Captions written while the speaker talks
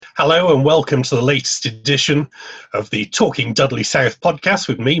Hello and welcome to the latest edition of the Talking Dudley South podcast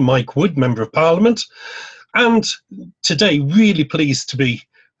with me, Mike Wood, Member of Parliament. And today, really pleased to be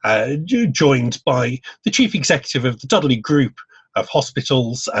joined by the Chief Executive of the Dudley Group of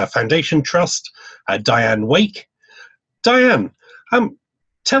Hospitals Foundation Trust, Diane Wake. Diane,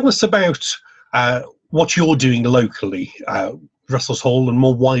 tell us about what you're doing locally, Russell's Hall and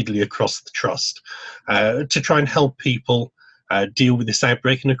more widely across the Trust, to try and help people deal with this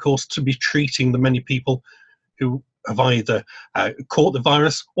outbreak, and of course to be treating the many people who have either caught the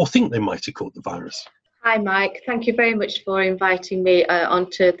virus or think they might have caught the virus. Hi Mike, thank you very much for inviting me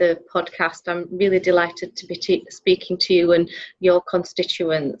onto the podcast. I'm really delighted to be speaking to you and your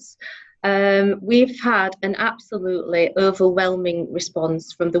constituents. We've had an absolutely overwhelming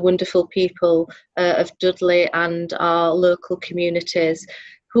response from the wonderful people of Dudley and our local communities,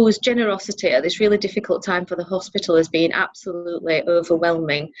 whose generosity at this really difficult time for the hospital has been absolutely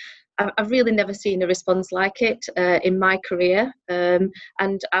overwhelming. I've really never seen a response like it in my career,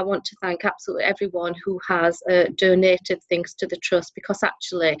 and I want to thank absolutely everyone who has donated things to the Trust, because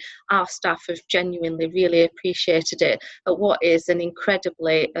actually our staff have genuinely really appreciated it at what is an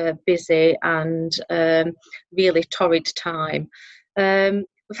incredibly busy and really torrid time.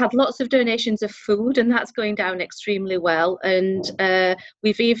 We've had lots of donations of food, and that's going down extremely well. And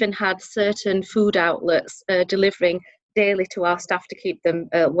we've even had certain food outlets delivering daily to our staff to keep them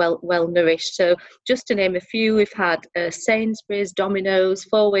well nourished. So just to name a few, we've had Sainsbury's, Domino's,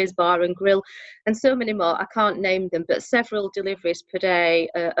 Four Ways Bar and Grill, and so many more. I can't name them, but several deliveries per day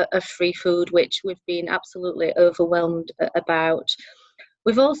of free food, which we've been absolutely overwhelmed about.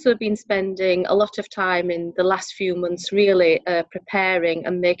 We've also been spending a lot of time in the last few months really preparing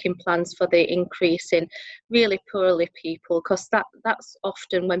and making plans for the increase in really poorly people, because that's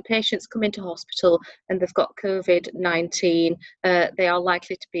often when patients come into hospital and they've got COVID-19, they are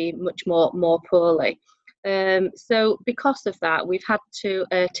likely to be much more poorly. So because of that, we've had to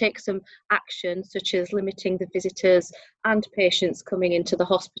take some action, such as limiting the visitors and patients coming into the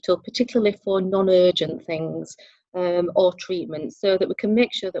hospital, particularly for non-urgent things. Or treatment, so that we can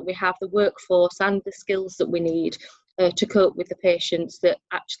make sure that we have the workforce and the skills that we need to cope with the patients that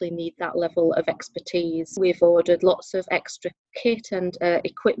actually need that level of expertise. We've ordered lots of extra kit and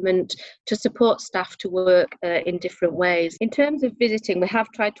equipment to support staff to work in different ways. In terms of visiting, we have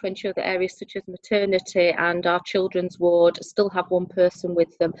tried to ensure that areas such as maternity and our children's ward still have one person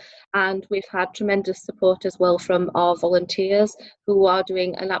with them, and we've had tremendous support as well from our volunteers, who are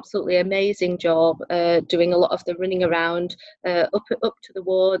doing an absolutely amazing job doing a lot of the running around up to the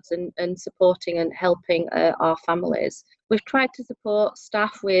wards and supporting and helping our families. We've tried to support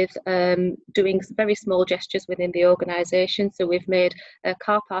staff with doing very small gestures within the organisation. So we've made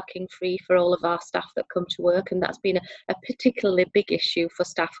car parking free for all of our staff that come to work, and that's been a particularly big issue for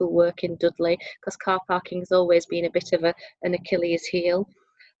staff who work in Dudley, because car parking has always been a bit of an Achilles heel.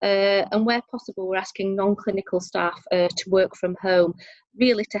 And where possible, we're asking non-clinical staff to work from home,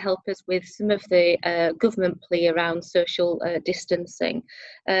 really to help us with some of the government plea around social distancing.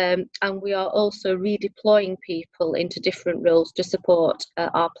 And we are also redeploying people into different roles to support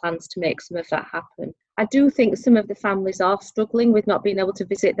our plans to make some of that happen. I do think some of the families are struggling with not being able to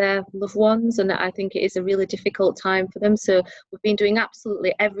visit their loved ones, and I think it is a really difficult time for them. So we've been doing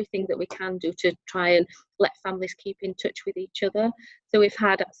absolutely everything that we can do to try and let families keep in touch with each other. So we've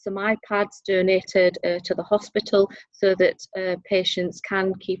had some iPads donated to the hospital so that patients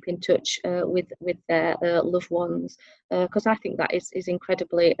can keep in touch with their loved ones, because I think that is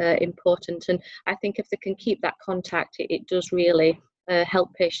incredibly important. And I think if they can keep that contact, it does really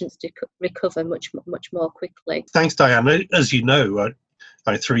help patients to recover much more quickly. Thanks, Diane. As you know,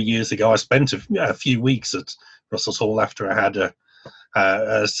 3 years ago, I spent a few weeks at Russell's Hall after I had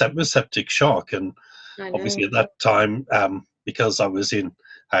a septic shock, and obviously at that time, because I was in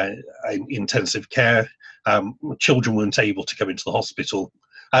intensive care, children weren't able to come into the hospital,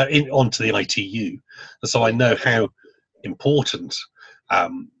 onto the ITU, and so I know how important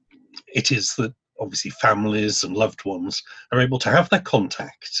it is that obviously families and loved ones are able to have that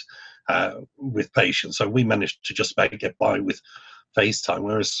contact with patients. So we managed to just about get by with FaceTime,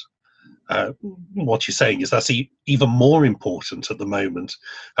 whereas what you're saying is that's even more important at the moment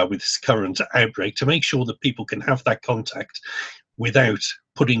with this current outbreak, to make sure that people can have that contact without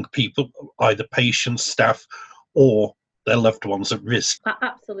putting people, either patients, staff, or their loved ones at risk.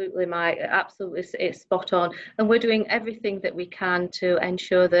 Absolutely, Mike. Absolutely, it's spot on. And we're doing everything that we can to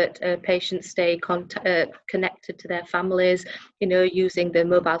ensure that patients stay connected to their families, using the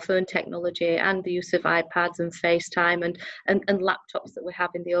mobile phone technology and the use of iPads and FaceTime and laptops that we have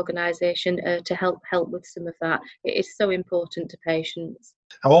in the organisation to help with some of that. It is so important to patients.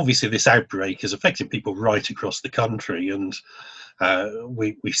 How obviously this outbreak is affecting people right across the country, and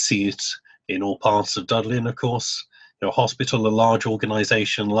we see it in all parts of Dudley. And of course, hospital, a large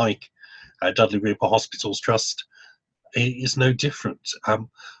organisation like Dudley Rupert Hospitals Trust, is no different.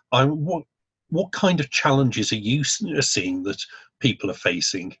 What kind of challenges are you seeing that people are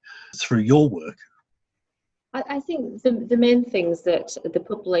facing through your work? I think the main things that the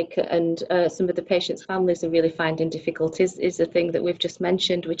public and some of the patients' families are really finding difficult is the thing that we've just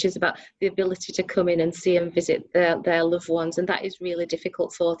mentioned, which is about the ability to come in and see and visit their loved ones, and that is really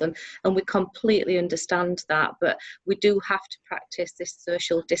difficult for them. And we completely understand that, but we do have to practice this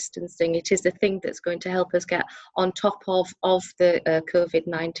social distancing. It is the thing that's going to help us get on top of the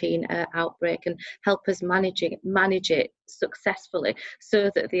COVID-19 outbreak and help us manage it successfully, so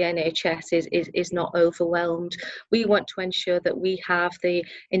that the NHS is not overwhelmed. We want to ensure that we have the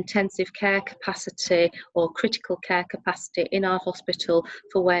intensive care capacity or critical care capacity in our hospital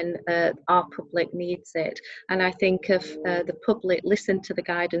for when our public needs it. And I think if the public listen to the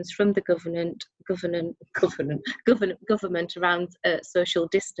guidance from the government around social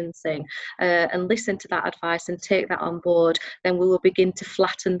distancing and listen to that advice and take that on board, then we will begin to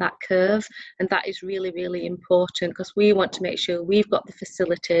flatten that curve. And that is really, really important, because we want to make sure we've got the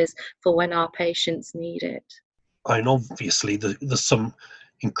facilities for when our patients need it. And obviously there's some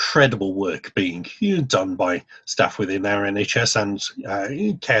incredible work being done by staff within our NHS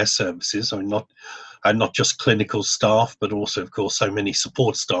and care services. I mean, not just clinical staff, but also, of course, so many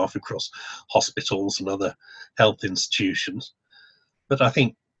support staff across hospitals and other health institutions. But I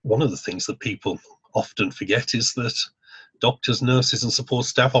think one of the things that people often forget is that doctors, nurses and support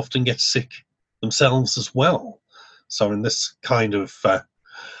staff often get sick themselves as well. So in this kind of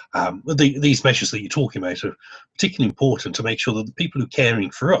these measures that you're talking about are particularly important to make sure that the people who are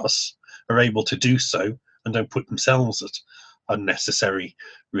caring for us are able to do so and don't put themselves at unnecessary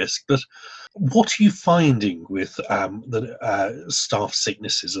risk. But what are you finding with the staff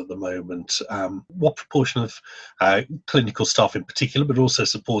sicknesses at the moment? What proportion of clinical staff in particular, but also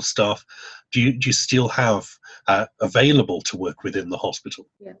support staff, do you still have available to work within the hospital?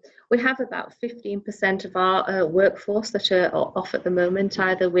 Yeah, we have about 15% of our workforce that are off at the moment,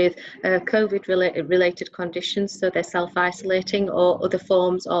 either with COVID-related conditions, so they're self-isolating, or other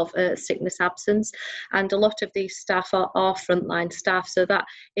forms of sickness absence. And a lot of these staff are frontline staff, so that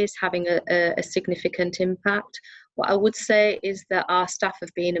is having a significant impact. What I would say is that our staff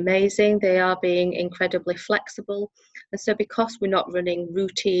have been amazing. They are being incredibly flexible. And so because we're not running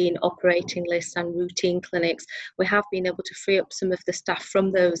routine operating lists and routine clinics, we have been able to free up some of the staff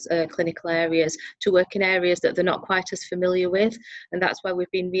from those clinical areas to work in areas that they're not quite as familiar with. And that's why we've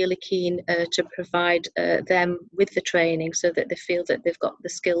been really keen to provide them with the training, so that they feel that they've got the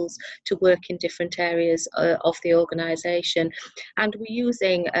skills to work in different areas of the organisation. And we're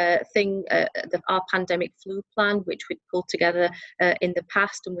using our pandemic flu plan, which we pulled together in the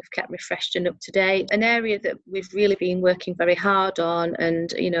past, and we've kept refreshed and up to date. An area that we've really been working very hard on,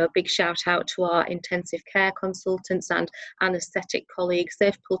 and a big shout out to our intensive care consultants and anaesthetic colleagues.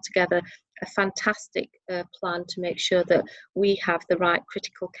 They've pulled together a fantastic plan to make sure that we have the right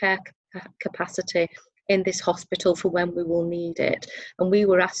critical care capacity in this hospital for when we will need it. And we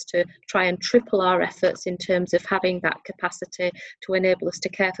were asked to try and triple our efforts in terms of having that capacity to enable us to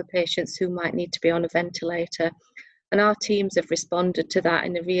care for patients who might need to be on a ventilator. And our teams have responded to that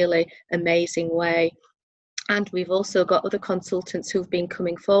in a really amazing way. And we've also got other consultants who've been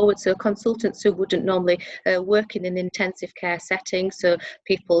coming forward. So consultants who wouldn't normally work in an intensive care setting. So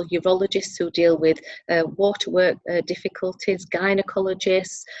people, urologists who deal with waterwork difficulties,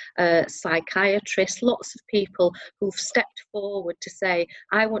 gynecologists, psychiatrists, lots of people who've stepped forward to say,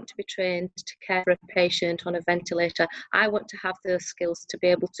 I want to be trained to care for a patient on a ventilator. I want to have those skills to be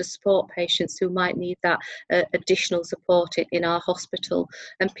able to support patients who might need that additional support in our hospital.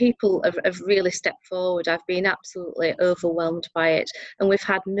 And people have really stepped forward. I've been absolutely overwhelmed by it, and we've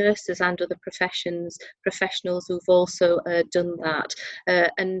had nurses and other professionals who've also done that,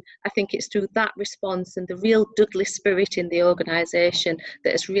 and I think it's through that response and the real Dudley spirit in the organisation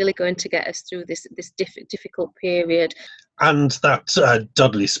that is really going to get us through this difficult period. And that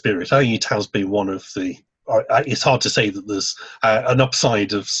Dudley spirit, I think it has been one of the it's hard to say that there's an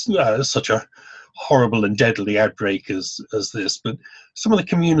upside of such a horrible and deadly outbreak as this, but some of the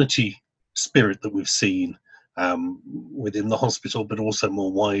community spirit that we've seen within the hospital, but also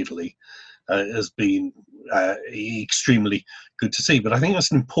more widely, has been extremely good to see. But I think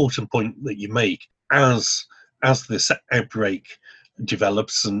that's an important point that you make as this outbreak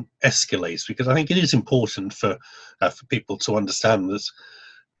develops and escalates, because I think it is important for people to understand that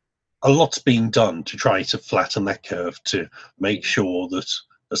a lot's being done to try to flatten that curve, to make sure that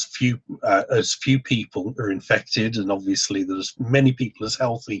as few people are infected, and obviously there's many people as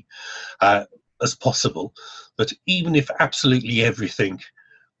healthy as possible. But even if absolutely everything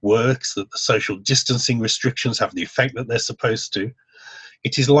works, that the social distancing restrictions have the effect that they're supposed to,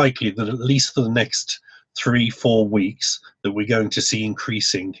 it is likely that at least for the next 3-4 weeks that we're going to see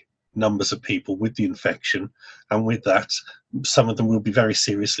increasing numbers of people with the infection, and with that some of them will be very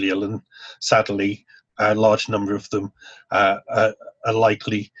seriously ill, and sadly a large number of them are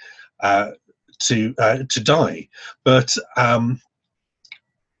likely to die. But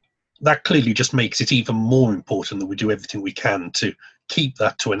that clearly just makes it even more important that we do everything we can to keep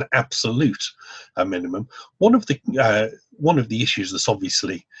that to an absolute minimum. One of the issues that's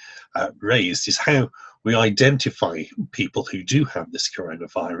obviously raised is how we identify people who do have this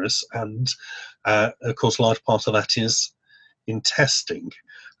coronavirus, and of course, a large part of that is in testing.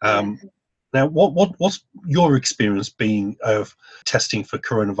 Now, what's your experience being of testing for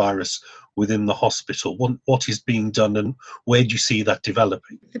coronavirus within the hospital? What is being done, and where do you see that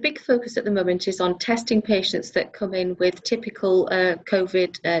developing? The big focus at the moment is on testing patients that come in with typical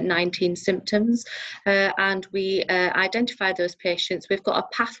COVID-19 symptoms, and we identify those patients. We've got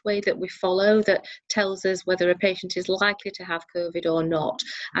a pathway that we follow that tells us whether a patient is likely to have COVID or not,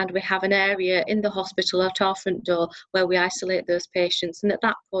 and we have an area in the hospital at our front door where we isolate those patients, and at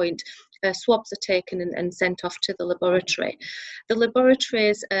that point swabs are taken and sent off to the laboratory. The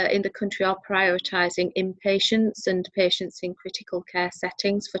laboratories in the country are prioritising inpatients and patients in critical care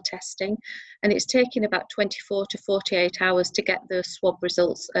settings for testing, and it's taking about 24 to 48 hours to get those swab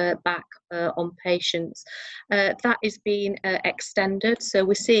results back on patients. That is being extended, so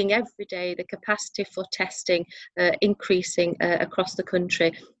we're seeing every day the capacity for testing increasing across the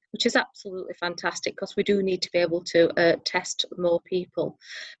country, which is absolutely fantastic, because we do need to be able to test more people.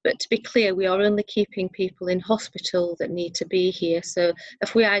 But to be clear, we are only keeping people in hospital that need to be here. So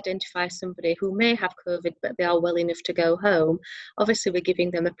if we identify somebody who may have COVID but they are well enough to go home, obviously we're giving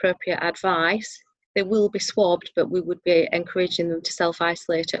them appropriate advice. They will be swabbed, but we would be encouraging them to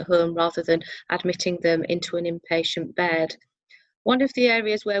self-isolate at home rather than admitting them into an inpatient bed. One of the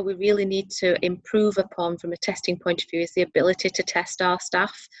areas where we really need to improve upon from a testing point of view is the ability to test our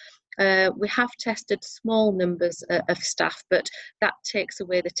staff. We have tested small numbers of staff, but that takes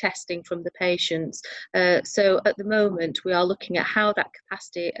away the testing from the patients. So at the moment, we are looking at how that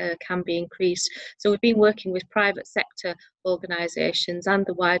capacity can be increased. So we've been working with private sector organisations and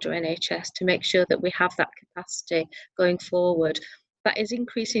the wider NHS to make sure that we have that capacity going forward. That is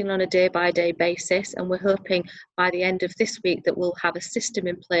increasing on a day-by-day basis, and we're hoping by the end of this week that we'll have a system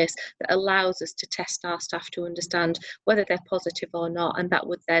in place that allows us to test our staff to understand whether they're positive or not, and that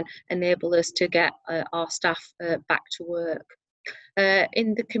would then enable us to get our staff back to work.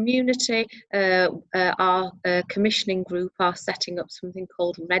 In the community, our commissioning group are setting up something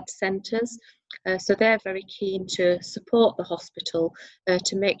called Red Centres. So they're very keen to support the hospital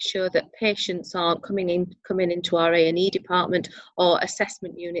to make sure that patients aren't coming into our A&E department or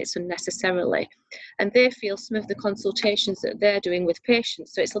assessment units unnecessarily. And they feel some of the consultations that they're doing with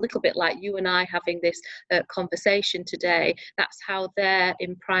patients, so it's a little bit like you and I having this conversation today. That's how they're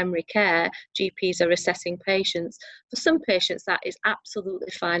in primary care. GPs are assessing patients. For some patients that is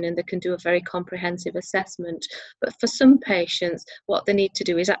absolutely fine and they can do a very comprehensive assessment, but for some patients what they need to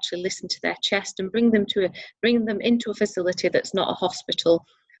do is actually listen to their chest and bring them into a facility that's not a hospital.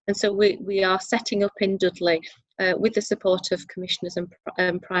 And so we are setting up in Dudley with the support of commissioners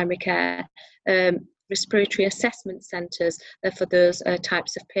and primary care respiratory assessment centres for those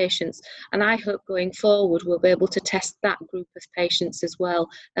types of patients. And I hope going forward we'll be able to test that group of patients as well,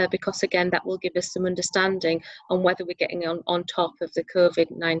 because again that will give us some understanding on whether we're getting on top of the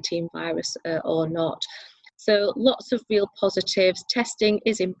COVID-19 virus or not. So lots of real positives. Testing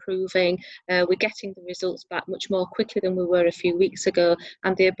is improving. We're getting the results back much more quickly than we were a few weeks ago,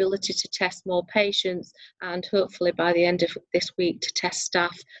 and the ability to test more patients and hopefully by the end of this week to test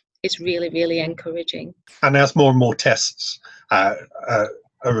staff is really, really encouraging. And as more and more tests are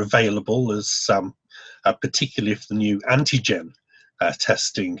available, as particularly if the new antigen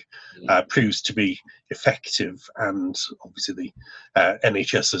testing proves to be effective, and obviously the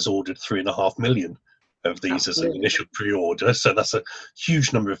NHS has ordered 3.5 million of these as an initial pre-order, so that's a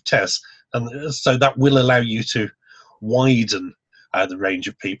huge number of tests, and so that will allow you to widen the range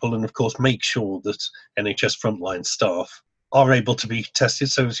of people, and of course make sure that NHS frontline staff are able to be tested.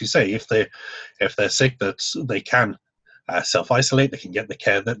 So as you say, if they're sick, that they can self-isolate, they can get the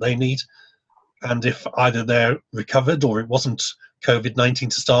care that they need, and if either they're recovered or it wasn't COVID-19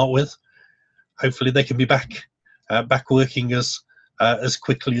 to start with, hopefully they can be back working as as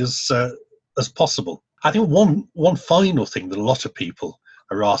quickly as possible. I think one final thing that a lot of people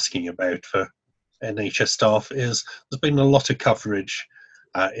are asking about for NHS staff is there's been a lot of coverage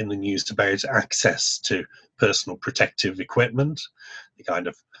in the news about access to personal protective equipment, the kind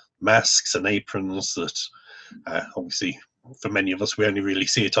of masks and aprons that obviously for many of us we only really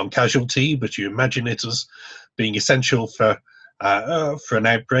see it on casualty, but you imagine it as being essential for an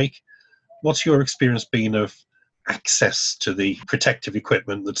outbreak. What's your experience been of access to the protective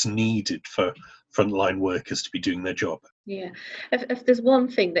equipment that's needed for frontline workers to be doing their job? Yeah, if there's one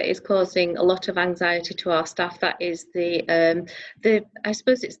thing that is causing a lot of anxiety to our staff, that is the I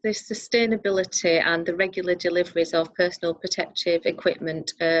suppose it's the sustainability and the regular deliveries of personal protective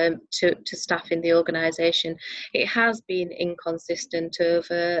equipment to staff in the organisation. It has been inconsistent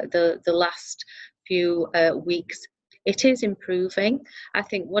over the last few weeks. It is improving. I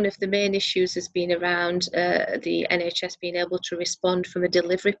think one of the main issues has been around the NHS being able to respond from a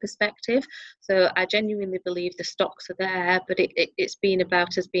delivery perspective. So I genuinely believe the stocks are there, but it's been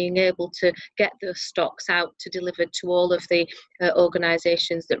about us being able to get those stocks out to deliver to all of the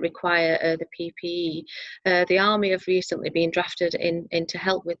organisations that require the PPE. The Army have recently been drafted in to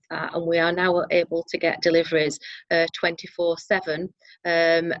help with that, and we are now able to get deliveries 24/7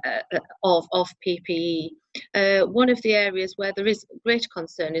 of PPE. One of the areas where there is great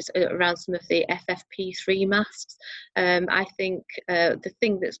concern is around some of the FFP3 masks. I think the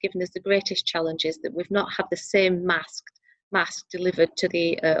thing that's given us the greatest challenge is that we've not had the same mask delivered to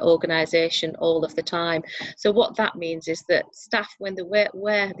the organisation all of the time. So what that means is that staff, when they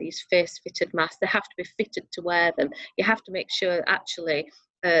wear these face-fitted masks, they have to be fitted to wear them. You have to make sure actually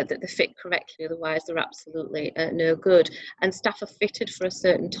that they fit correctly, otherwise they're absolutely no good. And staff are fitted for a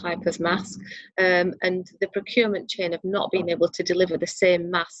certain type of mask, and the procurement chain have not been able to deliver the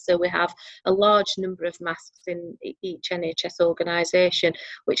same mask. So we have a large number of masks in each NHS organisation,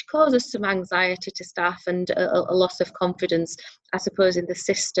 which causes some anxiety to staff and a loss of confidence, I suppose, in the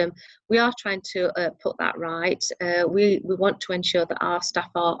system. We are trying to put that right. We want to ensure that our staff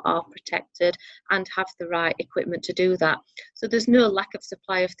are protected and have the right equipment to do that. So there's no lack of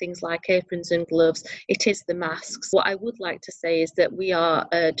supply of things like aprons and gloves. It is the masks. What I would like to say is that we are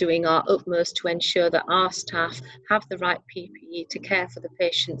doing our utmost to ensure that our staff have the right PPE to care for the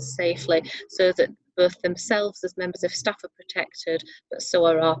patients safely, so that both themselves as members of staff are protected, but so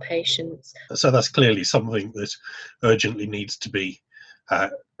are our patients. So that's clearly something that urgently needs to be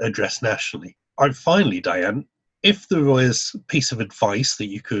addressed nationally. Finally, Diane, if there was a piece of advice that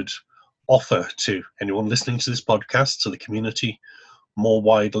you could offer to anyone listening to this podcast, to the community more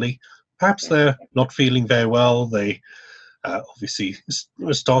widely, perhaps they're not feeling very well, they obviously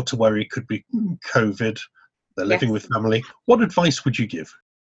start to worry, could be COVID, they're living with family, what advice would you give?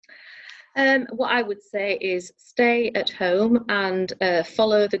 What I would say is stay at home and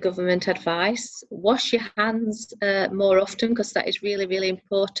follow the government advice. Wash your hands more often, because that is really, really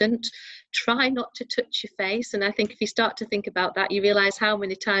important. Try not to touch your face, and I think if you start to think about that, you realise how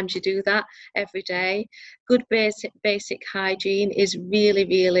many times you do that every day. Good basic hygiene is really,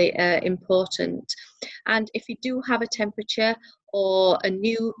 really important. And if you do have a temperature or a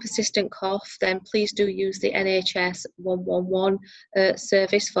new persistent cough, then please do use the NHS 111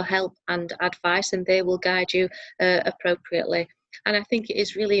 service for help and advice, and they will guide you appropriately. And I think it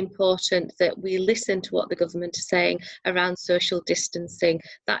is really important that we listen to what the government is saying around social distancing.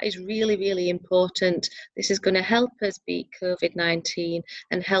 That is really, really important. This is going to help us beat COVID-19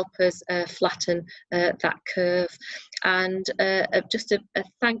 and help us flatten that curve. And just a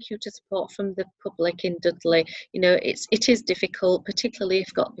thank you to support from the public in Dudley. You know, it is difficult, particularly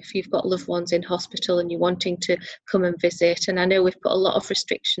if you've got loved ones in hospital and you're wanting to come and visit. And I know we've put a lot of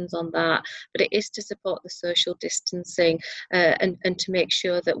restrictions on that, but it is to support the social distancing and to make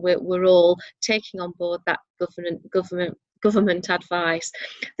sure that we're all taking on board that government advice.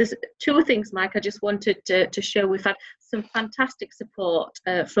 There's two things, Mike, I just wanted to show. We've had some fantastic support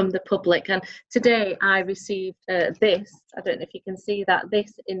from the public, and today I received this, I don't know if you can see that,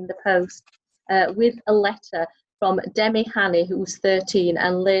 this in the post with a letter from Demi Hanny, who's 13,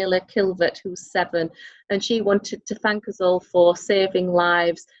 and Layla Kilvert, who's 7, and she wanted to thank us all for saving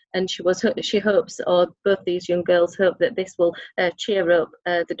lives, and she hopes, or both these young girls hope, that this will cheer up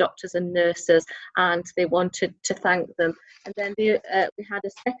the doctors and nurses, and they wanted to thank them. And then we had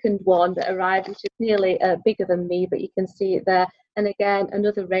a second one that arrived, which is nearly bigger than me, but you can see it there. And again,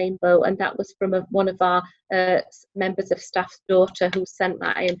 another rainbow, and that was from one of our members of staff's daughter, who sent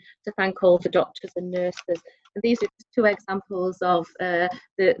that in to thank all the doctors and nurses. These are just two examples of the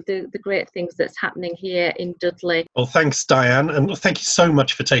great things that's happening here in Dudley. Well, thanks, Diane, and thank you so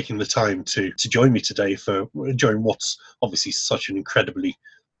much for taking the time to join me today during what's obviously such an incredibly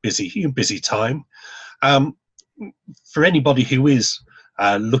busy time. For anybody who is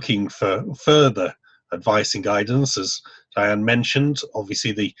looking for further advice and guidance, as Diane mentioned,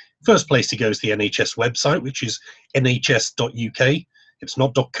 obviously the first place to go is the NHS website, which is nhs.uk. It's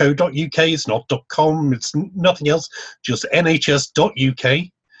not .co.uk, it's not .com, it's nothing else, just nhs.uk.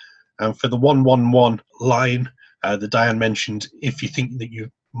 And for the 111 line that Diane mentioned, if you think that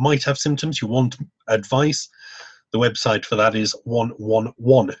you might have symptoms, you want advice, the website for that is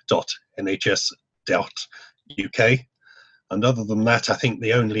 111.nhs.uk. And other than that, I think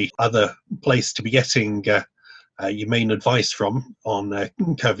the only other place to be getting your main advice from on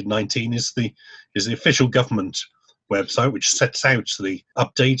COVID-19 is the official government website, which sets out the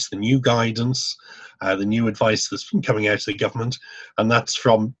updates, the new guidance, the new advice that's coming out of the government, and that's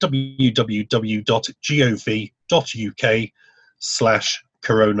from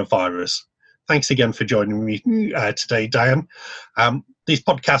www.gov.uk/coronavirus. Thanks again for joining me today, Diane. These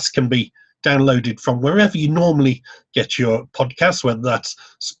podcasts can be downloaded from wherever you normally get your podcasts, whether that's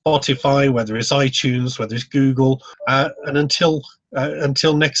Spotify, whether it's iTunes, whether it's Google, and until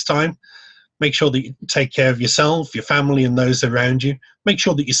next time, make sure that you take care of yourself, your family, and those around you. Make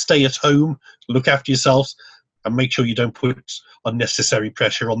sure that you stay at home, look after yourselves, and make sure you don't put unnecessary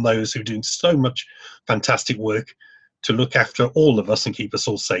pressure on those who are doing so much fantastic work to look after all of us and keep us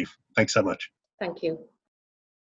all safe. Thanks so much. Thank you.